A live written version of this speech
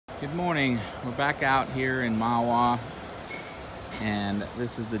Good morning. We're back out here in Mahwah, and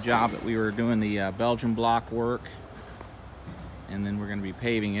this is the job that we were doing the Belgian block work, and then we're going to be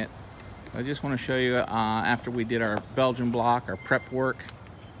paving it. I just want to show you after we did our Belgian block, our prep work,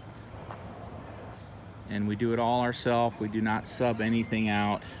 and we do it all ourselves. We do not sub anything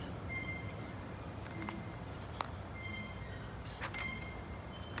out.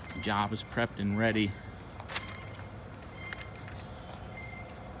 The job is prepped and ready.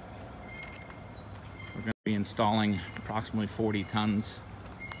 We're going to be installing approximately 40 tons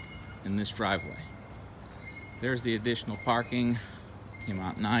in this driveway. There's the additional parking. Came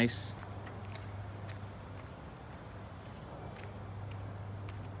out nice.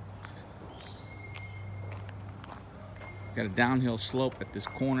 Got a downhill slope at this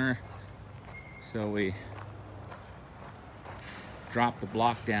corner, so we drop the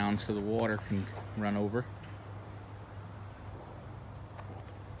block down so the water can run over.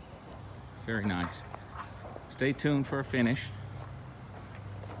 Very nice. Stay tuned for a finish.